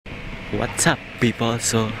What's up, people?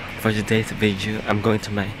 So for today's video, I'm going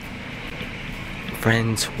to my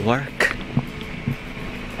friend's work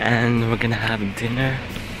and we're gonna have dinner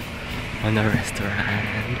on a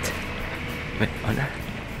restaurant. Wait, on a?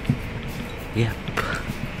 Yep.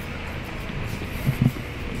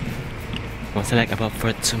 Was like about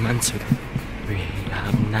for 2 months we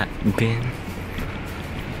have not been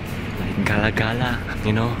like gala,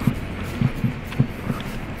 you know.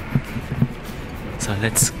 So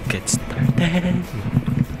let's get started.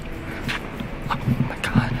 Oh my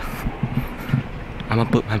god. I'm gonna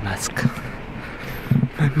put my mask.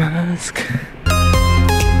 My mask.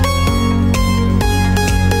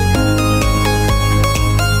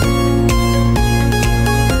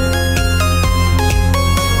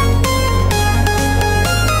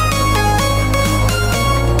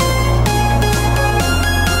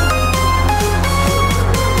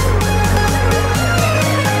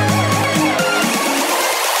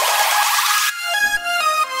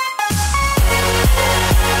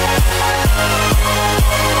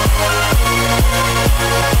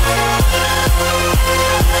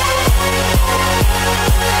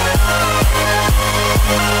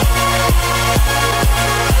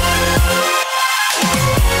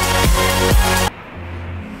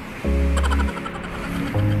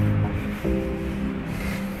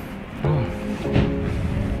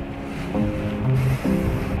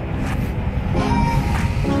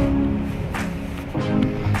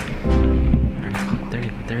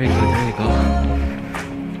 There we go.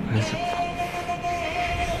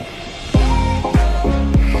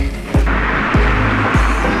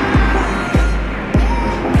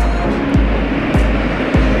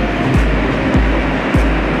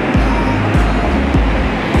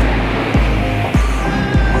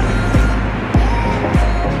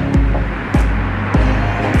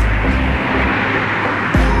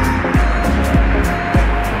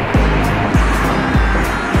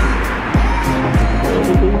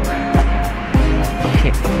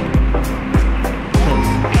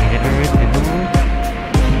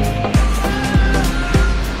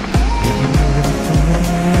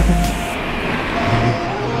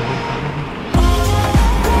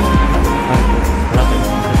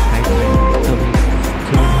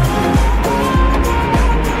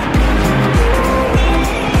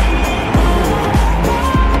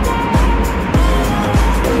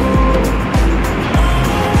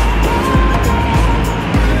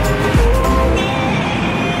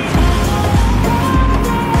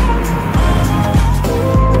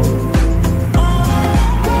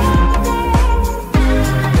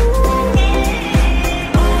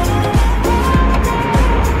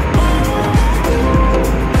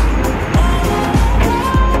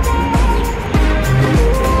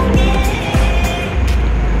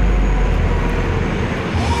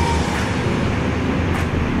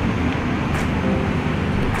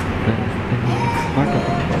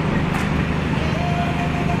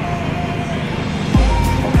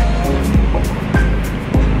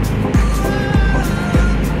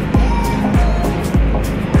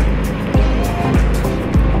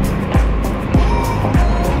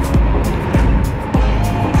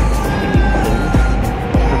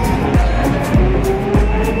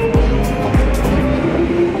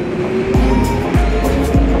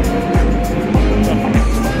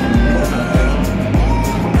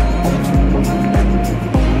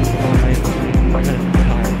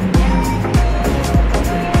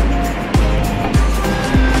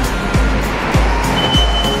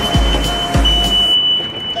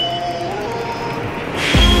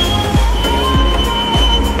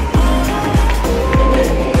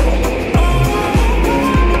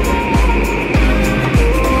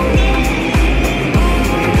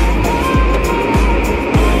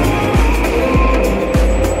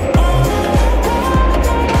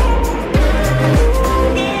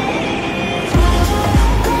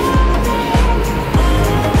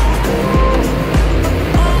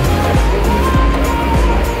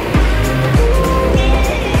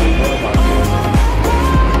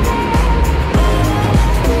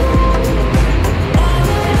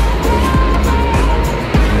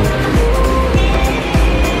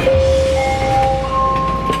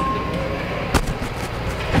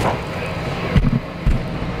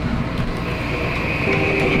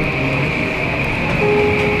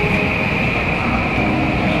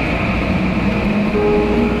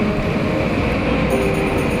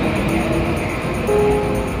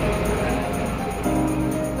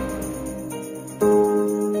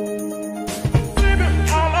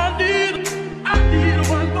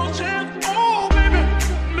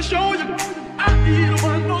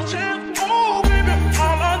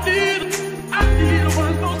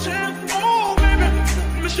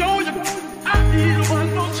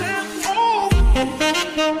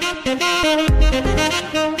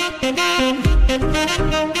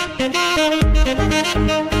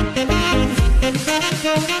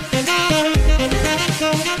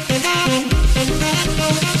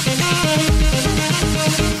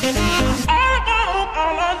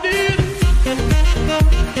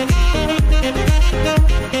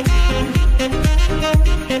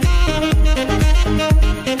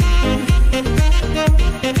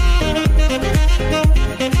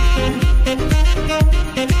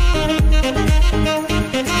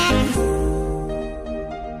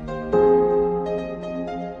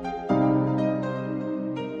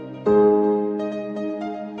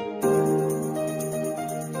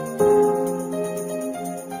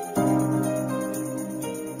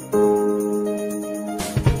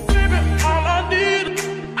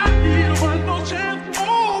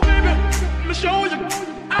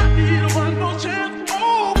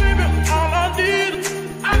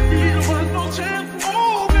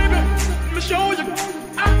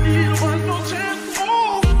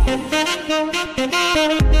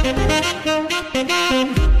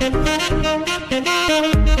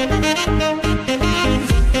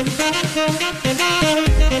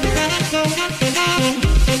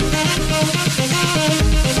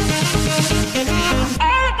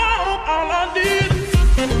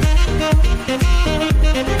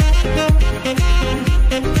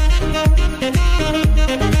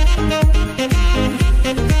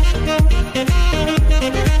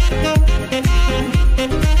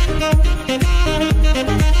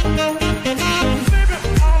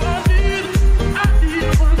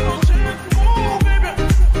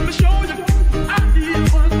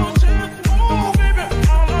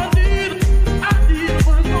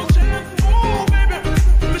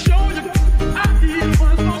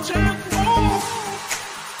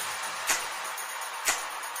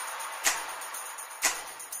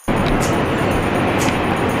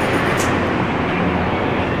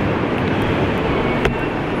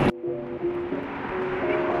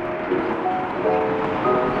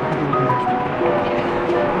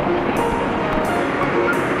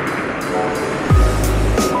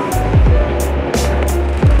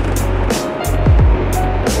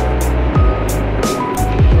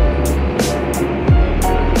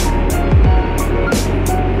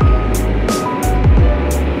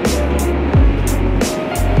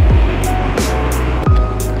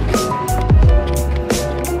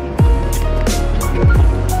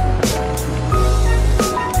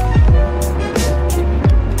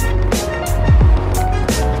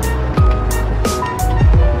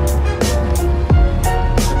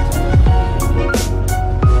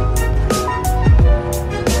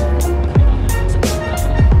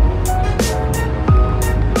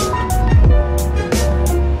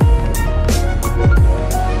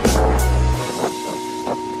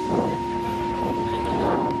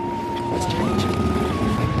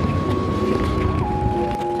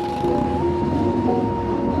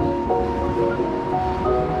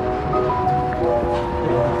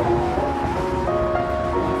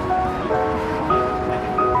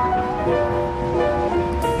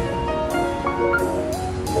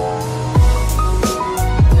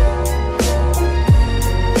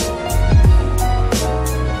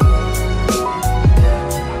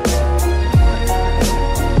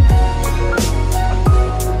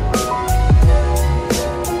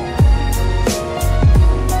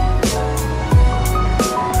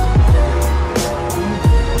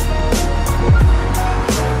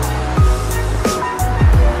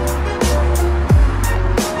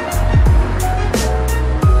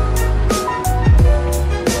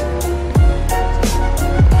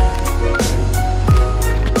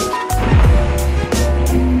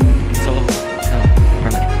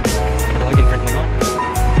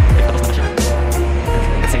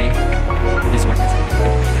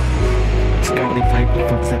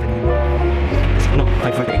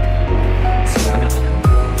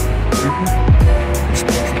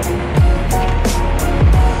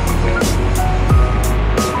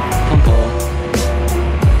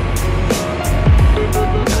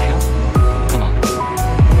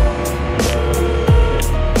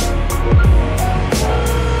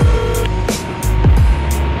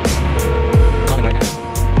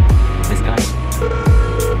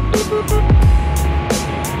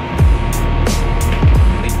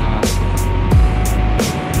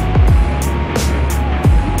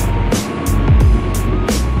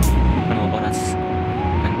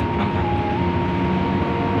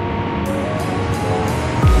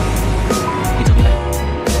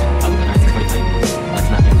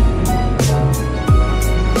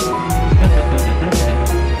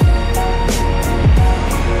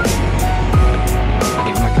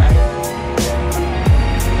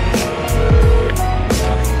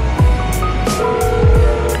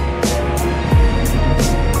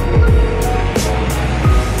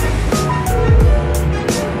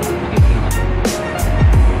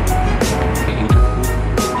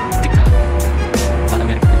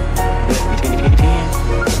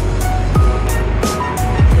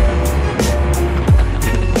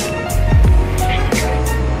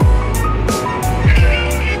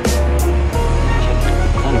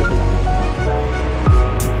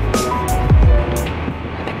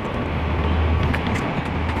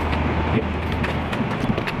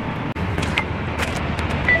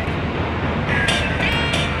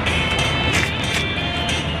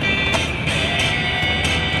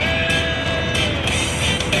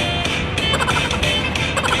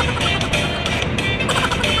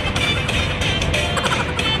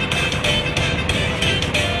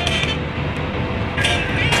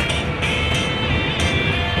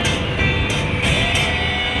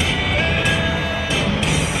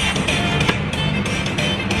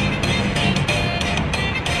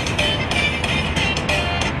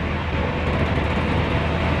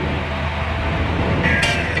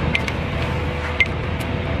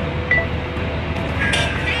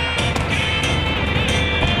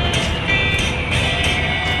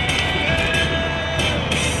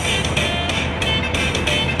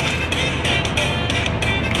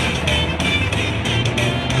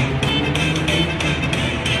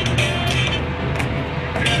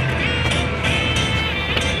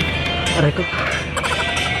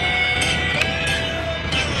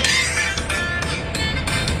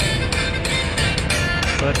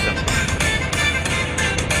 What the?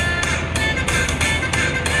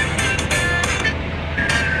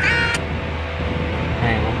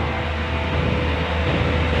 Hey, one more.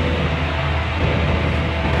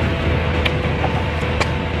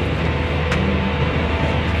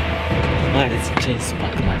 Alright, let's change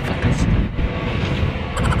spot, motherfuckers.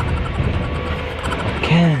 I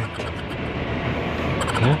can't.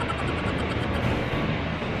 Huh?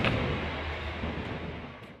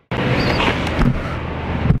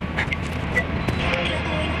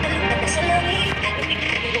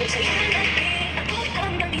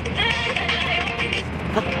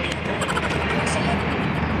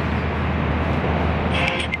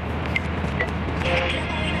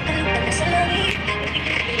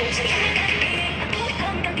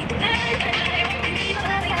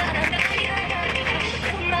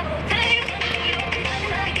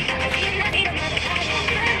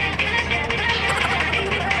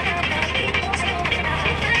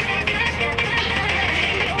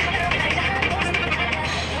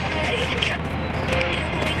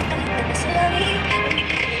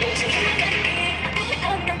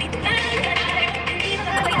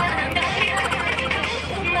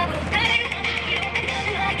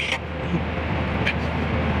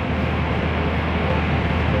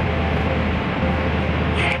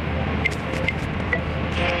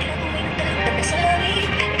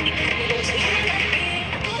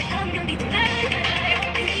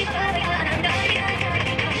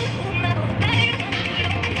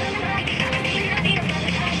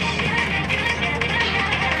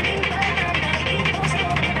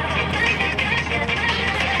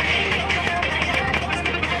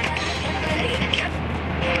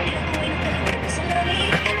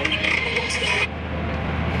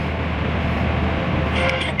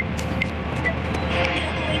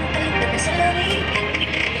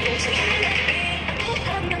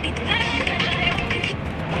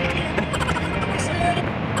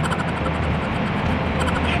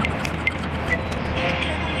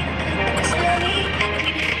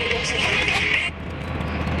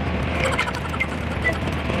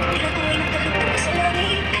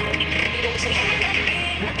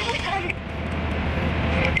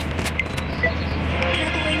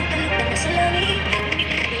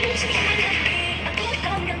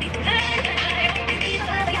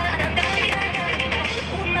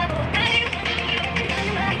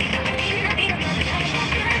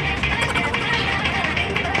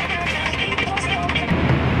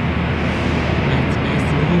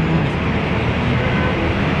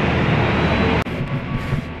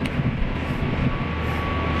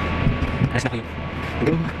 Alas na kayo.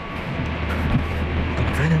 Go. Go,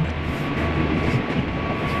 my friend.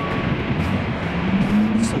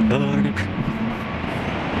 So dark.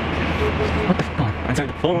 What the fuck? Answer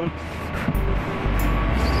the phone.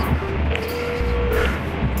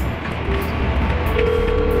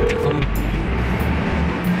 Answer the phone.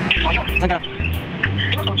 Saan ka?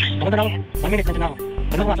 Papunta na ako. 1 minute, nandiyan na ako.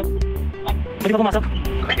 Pwede ba pumasok? Pwede ba pumasok?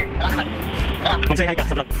 Mag-say hi ka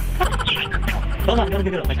sa vlog. Oo nga, gano'n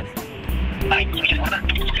bibiro. May chance.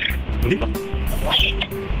 Hindi pa.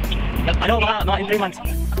 Ano, mga in 3 months.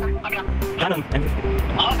 Ganon.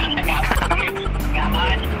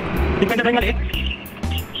 Hindi pwede tayong maliit.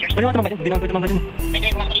 Pwede mo tumambay dyan. Hindi naman pwede tumambay dyan.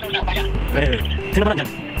 Sino ba nandyan?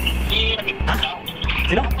 Ha?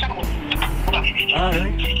 Sino? Ah,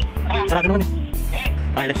 really? Sarado naman eh.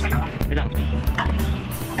 Ay, let's. Wait lang.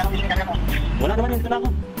 Wala naman yun. Dito na ako.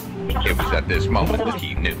 It was at this moment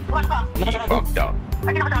he knew. He fucked up.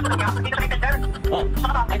 Oh,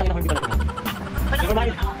 ay, tangin ako hindi pala. Never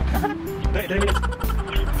mind. 3 minutes.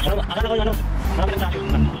 Akala ko yung ano, marami lang sa akin.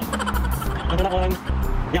 Akala ko lang,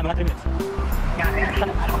 yeah, mga 3 minutes.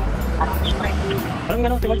 Alam nga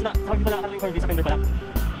ano, 3 months na, sa pag pala akala yung visa pender pala.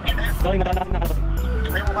 Sorry, matagal na kasi nakalimutan.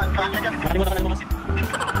 Nakalimutan ka na lumas.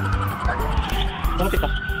 Sumapit pa.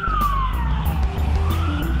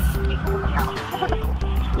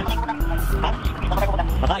 Ha?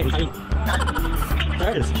 Makain, makain.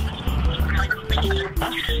 Sir. Ha?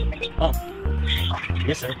 Oh.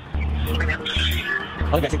 Yes, sir.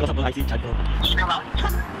 Oh, guys, ito sa IC chat ko.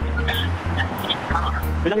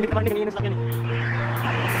 Bilang hindi ka pa rin kanina sa akin eh.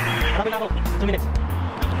 Marami na ako. 2 minutes.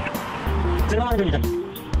 Sino naman nandun dyan?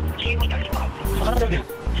 Akala ko sa'yo din.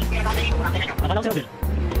 Akala ko sa'yo din.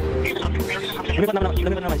 Lumipat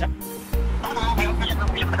naman siya.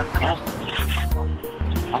 Ah.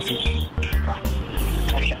 Ah, see.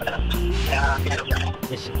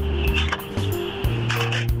 Yes.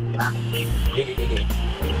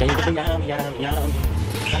 Kaya ko yam.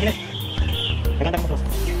 Sakit. Maganda mo to.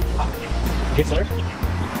 Yes, sir.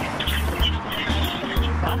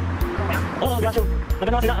 Ha? Oh, grabe.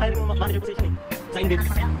 Nagano sila kahit yung manager position eh. Sa Indeed.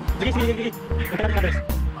 Sige. Magkano yung address?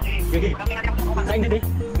 Sige. Sa Indeed eh.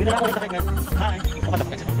 Hindi na ako ulit sa kanya. Hi. Ako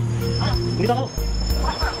dapat exit. Dito ako.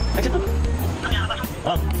 Exit to.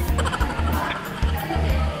 Oh.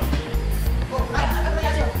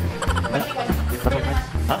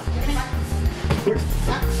 Ha? First.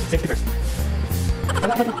 Safety first.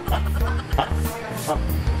 Ha?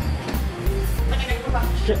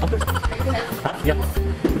 Shit, first. Ha? Yeah.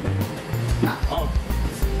 Oh.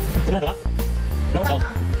 Sino na? No, oh.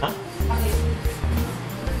 Ha?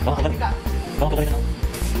 Oh, kapag. Oh, kapag na.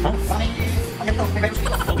 Ha? Oh,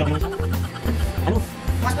 gagawin mo siya? Ano?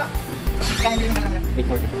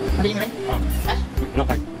 840. No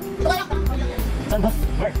card. Saan ba?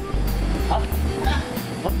 Where? Ha?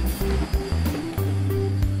 What?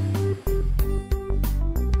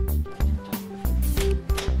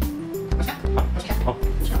 Oh.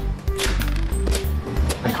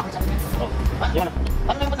 Yan na.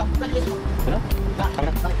 Ano? Kami na.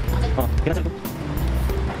 Oh, kinansel ko.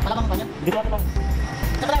 Dito ako lang.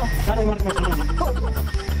 Saan yung mga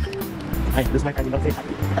Ay, lose my card. Don't say hi.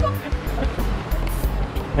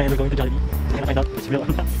 Hey, we're going to Jollibee. I'm gonna find out which will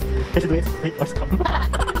is it wait or stop.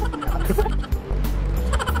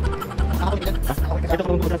 Ito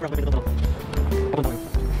kung pupunta from ito. Pupunta ko.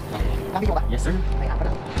 Yes, sir.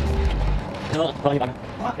 No, parang iba.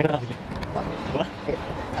 Ito na. Diba?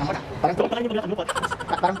 Parang yung paglakan mo.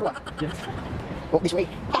 Parang pro. Yes. Walk this way.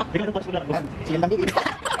 Bigla na pasok na. Silang dami.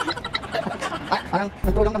 Parang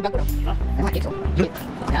nagtulong ng vlog ko. Ay, mga kicks, oh.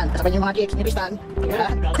 Yan, kasabay yung mga kicks ni Tristan.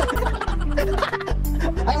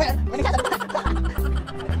 Ay, may nagsasabi.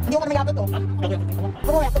 Hindi ko pa nag-upload to.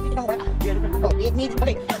 Kung may-upload, hindi ko wala. Oh, need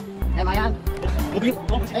balik. Ay, mga yan.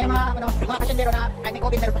 Ay, mga pasyendero na kahit may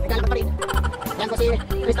COVID, pero naglalakad pa rin. Yan po si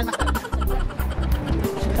Tristan Master.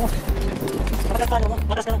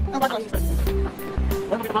 Patas ka na. Ang bato.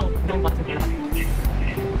 Wala mo kitabaho. Hindi mo batas yung kailangan.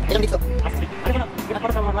 Ilang dito? Ano ba? Para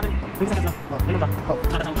sa mga natin. Hindi sa kasla. Ano ba?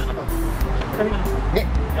 Para sa mga natin. Kami na. Okay.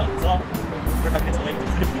 So, we're 5 minutes away.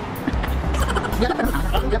 Ilan pa naman?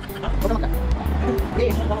 Ilan? Huwag naman ka. Okay.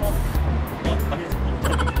 5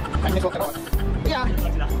 minutes walk ako. Yeah.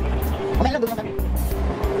 Kumain lang doon kami.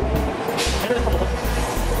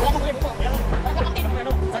 Wala mo kulit po.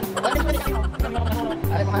 Wala din kami.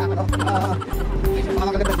 Ay, mga ano. Mga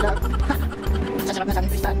magagandang sila. Sasarap na sa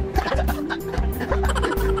amin, Tristan.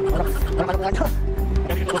 Walang malupungan to.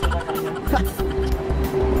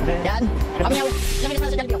 Yan. Kami yaw. Ilang minutes na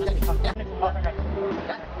sa Jollibee. Yan.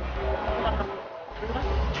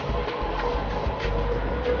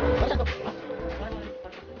 Basta to.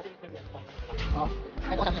 Oh.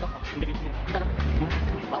 Ay, ito kasama ito.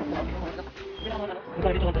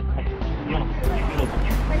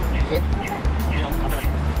 Shit.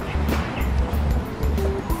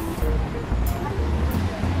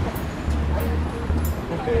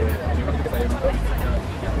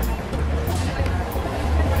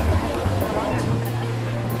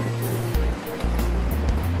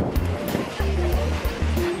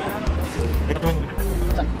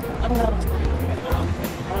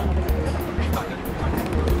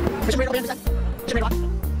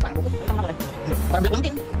 Parang bilang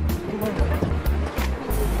din.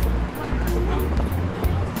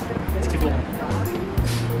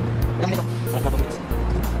 Ilang nito?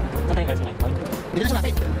 Hindi na siya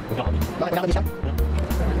natin. Bakit wala ka di siya?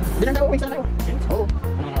 Hindi lang tayo, wings na tayo. Oo.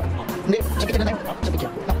 Hindi, sa picture na tayo. Sa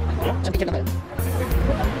picture. Sa picture na tayo.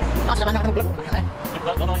 Saan na ka ng vlog?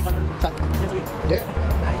 Saan? Hindi.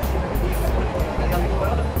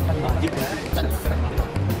 Saan? Saan?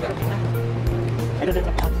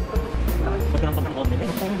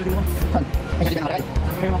 May salita na karay?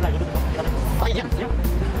 Okay, yan. Yan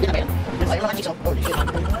na ba yan? Ay, yung mga chicks, oh. Shit.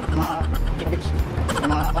 Mga kikabits.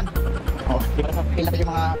 Yung mga apan. Oh, pil natin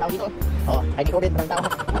yung mga tao dito. Oh, ay di COVID, maraming tao.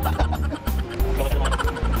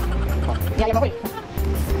 Oh, iyayan mo ko eh.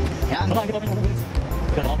 Yan. Pilin. Okay,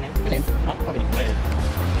 pilin. Kumaya.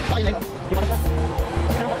 Okay, pilin. Okay, pilin.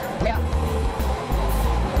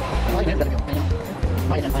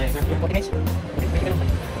 40 minutes.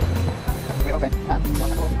 We're open.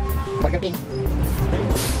 Burger King.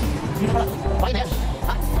 Okay na yan.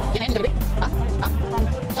 Ha? Yan na yun, Jollibee? Ha? Ha?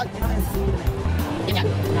 Saan? Yan yan.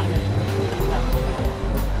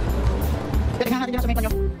 Pwede nga natin dyan sa may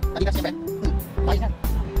panyo. Adidas siyempre. Okay na.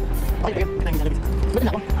 Okay, pwede. Pwede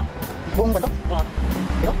na ako. Buong ba ito?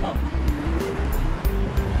 Ito?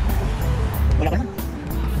 Wala ka naman.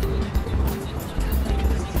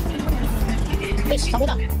 Please,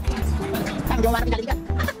 sambuta. Ang di mo marami natin ka.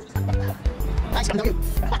 Nice, come down you.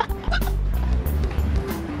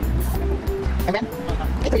 Eh, Ben?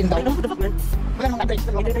 Ito yun daw. Wala nang address.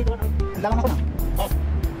 Ang laman ako na.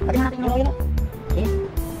 Lagyan natin yung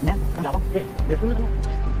ako.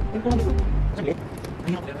 Ito lang dito. Saglit.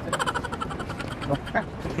 Go.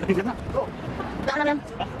 Go. Daan na lang.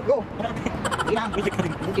 Go. Ilang.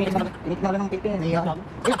 Tinit na lang ng pipi. Iya.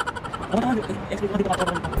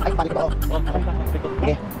 Ay, balik ba ako?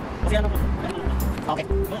 Okay. Okay.